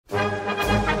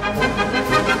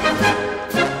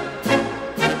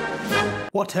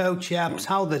What ho chaps,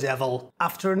 how the devil?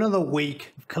 After another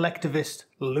week of collectivist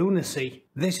lunacy,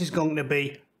 this is going to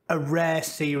be a rare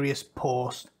serious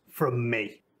post from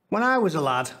me. When I was a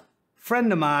lad, a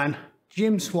friend of mine,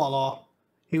 Jim Swallow,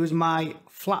 he was my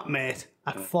flatmate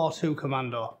at 4-2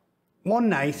 Commando. One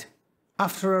night,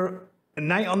 after a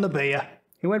night on the beer,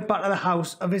 he went back to the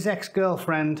house of his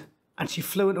ex-girlfriend and she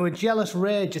flew into a jealous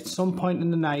rage at some point in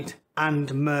the night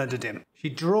and murdered him. She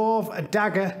drove a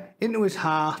dagger into his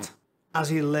heart as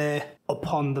he lay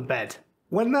upon the bed.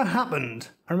 When that happened,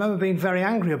 I remember being very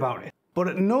angry about it, but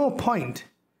at no point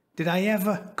did I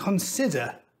ever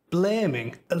consider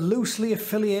blaming a loosely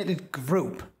affiliated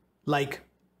group like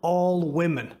All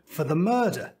Women for the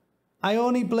murder. I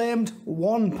only blamed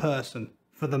one person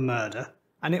for the murder,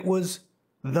 and it was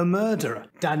the murderer,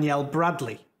 Danielle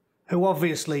Bradley, who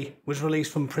obviously was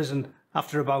released from prison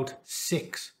after about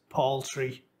 6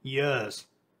 paltry years.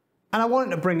 And I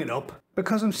wanted to bring it up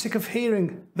because I'm sick of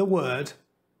hearing the word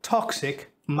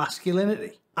toxic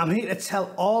masculinity. I'm here to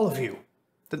tell all of you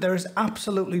that there is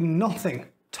absolutely nothing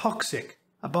toxic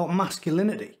about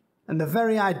masculinity, and the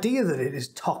very idea that it is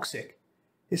toxic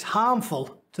is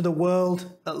harmful to the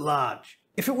world at large.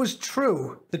 If it was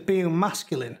true that being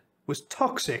masculine was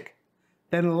toxic,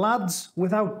 then lads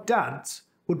without dads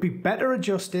would be better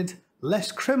adjusted,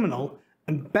 less criminal,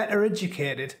 and better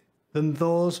educated than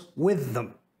those with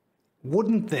them.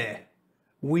 Wouldn't they?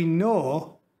 We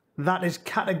know that is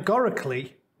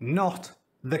categorically not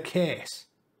the case.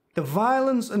 The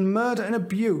violence and murder and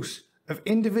abuse of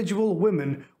individual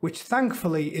women, which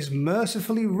thankfully is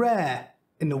mercifully rare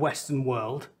in the Western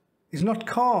world, is not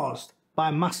caused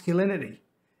by masculinity.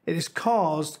 It is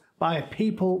caused by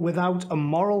people without a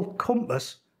moral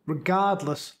compass,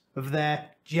 regardless of their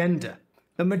gender.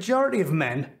 The majority of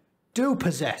men do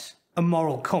possess a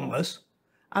moral compass,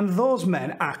 and those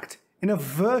men act in a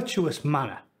virtuous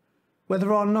manner,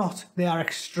 whether or not they are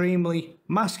extremely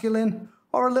masculine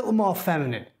or a little more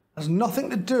feminine. It has nothing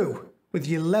to do with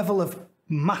your level of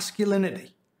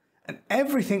masculinity and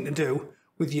everything to do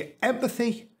with your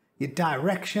empathy, your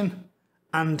direction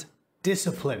and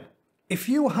discipline. If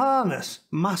you harness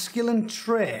masculine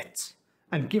traits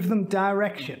and give them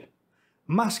direction,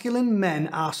 masculine men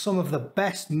are some of the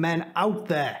best men out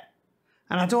there.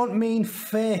 And I don't mean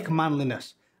fake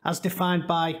manliness as defined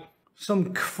by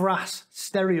some crass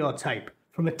stereotype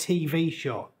from a TV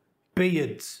show.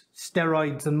 Beards,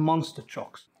 steroids and monster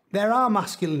trucks. There are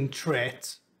masculine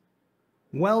traits,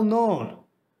 well known,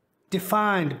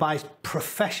 defined by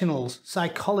professionals,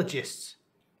 psychologists.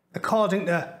 According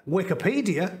to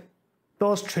Wikipedia,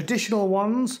 those traditional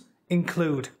ones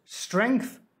include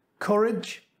strength,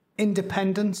 courage,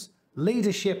 independence,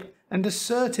 leadership and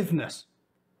assertiveness.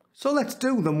 So let's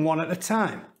do them one at a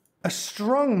time. A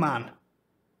strong man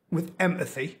with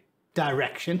empathy,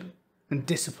 direction and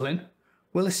discipline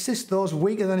will assist those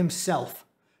weaker than himself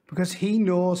because he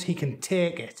knows he can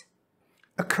take it.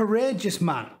 A courageous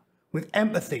man with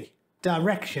empathy,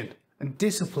 direction and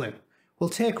discipline will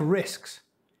take risks.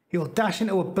 He will dash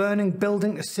into a burning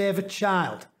building to save a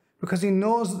child because he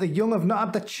knows that the young have not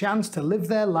had the chance to live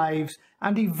their lives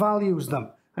and he values them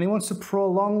and he wants to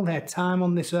prolong their time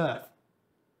on this earth.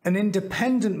 An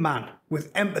independent man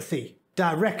with empathy,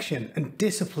 direction and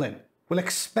discipline will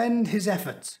expend his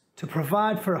efforts to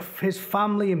provide for his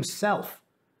family himself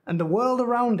and the world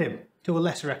around him to a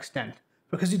lesser extent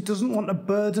because he doesn't want to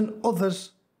burden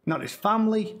others, not his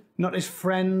family, not his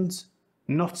friends,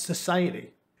 not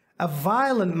society. A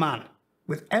violent man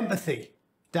with empathy,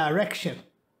 direction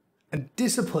and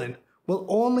discipline will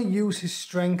only use his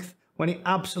strength when he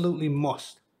absolutely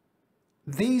must.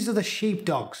 These are the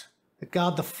sheepdogs that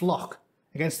guard the flock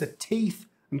against the teeth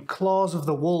and claws of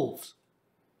the wolves.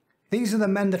 These are the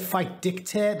men that fight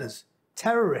dictators,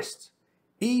 terrorists,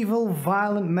 evil,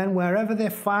 violent men wherever they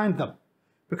find them,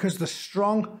 because the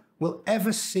strong will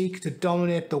ever seek to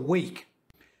dominate the weak.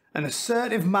 An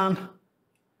assertive man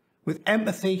with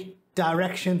empathy,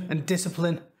 direction and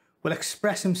discipline will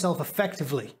express himself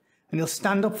effectively, and he'll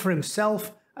stand up for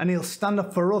himself and he'll stand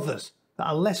up for others that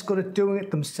are less good at doing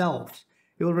it themselves.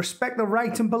 He will respect the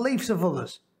rights and beliefs of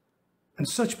others, and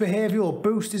such behaviour will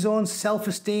boost his own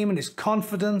self-esteem and his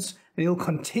confidence, and he'll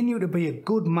continue to be a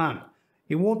good man.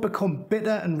 He won't become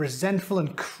bitter and resentful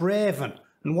and craven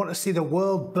and want to see the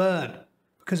world burn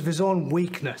because of his own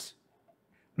weakness.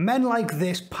 Men like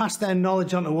this pass their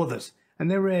knowledge on to others, and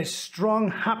they raise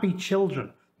strong, happy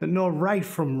children that know right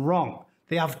from wrong.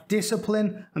 They have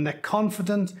discipline and they're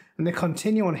confident, and they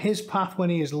continue on his path when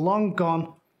he is long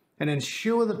gone and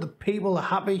ensure that the people are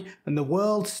happy and the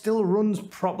world still runs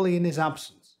properly in his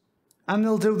absence. And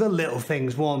they'll do the little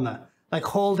things, won't they? Like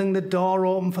holding the door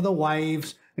open for the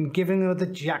wives and giving her the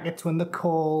jackets when they're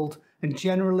cold, and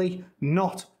generally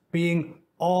not being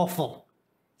awful.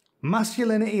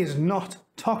 Masculinity is not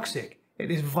toxic.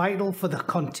 It is vital for the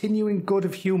continuing good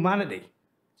of humanity.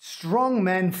 Strong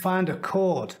men find a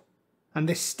code, and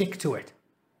they stick to it.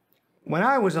 When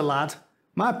I was a lad,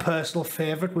 my personal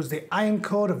favourite was the Iron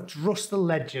Code of Drus the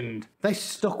Legend. They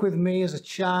stuck with me as a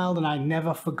child and I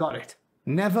never forgot it.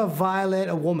 Never violate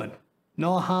a woman,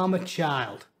 nor harm a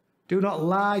child. Do not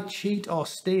lie, cheat or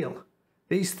steal.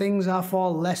 These things are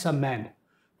for lesser men.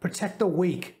 Protect the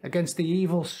weak against the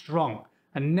evil strong,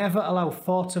 and never allow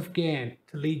thoughts of gain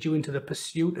to lead you into the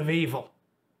pursuit of evil.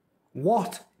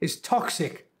 What is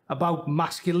toxic about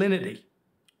masculinity?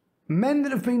 Men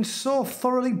that have been so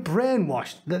thoroughly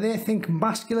brainwashed that they think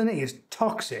masculinity is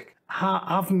toxic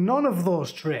have none of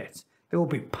those traits. They will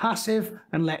be passive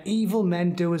and let evil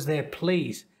men do as they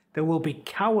please. They will be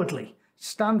cowardly,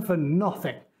 stand for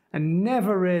nothing, and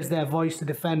never raise their voice to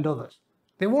defend others.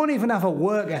 They won't even have a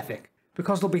work ethic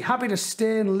because they'll be happy to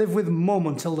stay and live with mum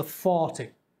until they're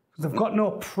 40. They've got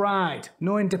no pride,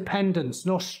 no independence,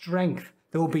 no strength.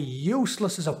 They will be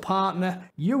useless as a partner,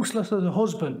 useless as a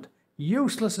husband,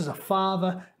 useless as a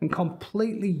father, and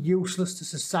completely useless to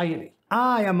society.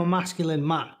 I am a masculine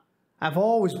man. I've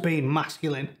always been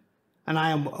masculine, and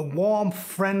I am a warm,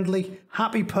 friendly,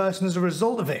 happy person as a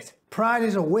result of it. Pride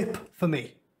is a whip for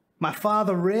me. My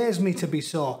father raised me to be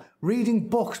so, reading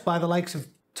books by the likes of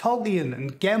Tolkien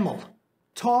and Gemmell.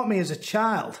 Taught me as a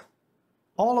child.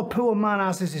 All a poor man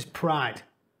has is his pride,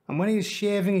 and when he is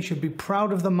shaving he should be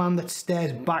proud of the man that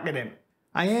stares back at him.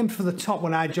 I aimed for the top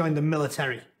when I joined the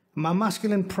military, and my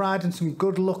masculine pride and some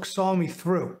good luck saw me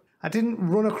through. I didn't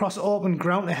run across open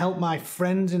ground to help my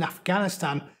friends in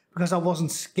Afghanistan because I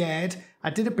wasn't scared. I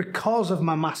did it because of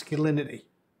my masculinity.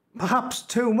 Perhaps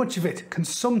too much of it can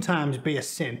sometimes be a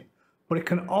sin, but it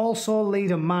can also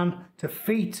lead a man to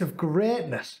feats of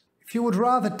greatness. If you would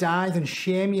rather die than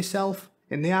shame yourself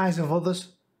in the eyes of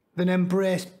others, than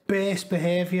embrace base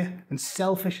behaviour and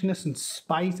selfishness and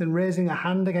spite and raising a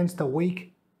hand against the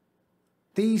weak,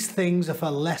 these things are for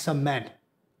lesser men.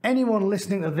 Anyone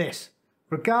listening to this,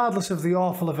 regardless of the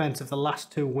awful events of the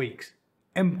last 2 weeks,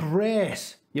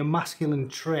 embrace your masculine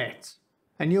traits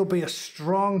and you'll be a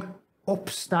strong,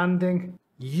 upstanding,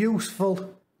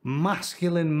 useful,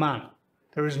 masculine man.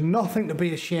 There is nothing to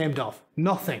be ashamed of.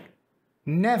 Nothing.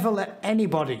 Never let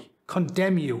anybody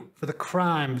condemn you for the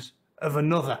crimes of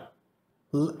another.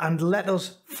 And let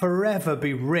us forever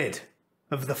be rid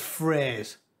of the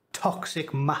phrase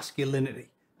toxic masculinity.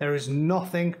 There is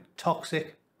nothing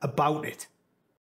toxic about it.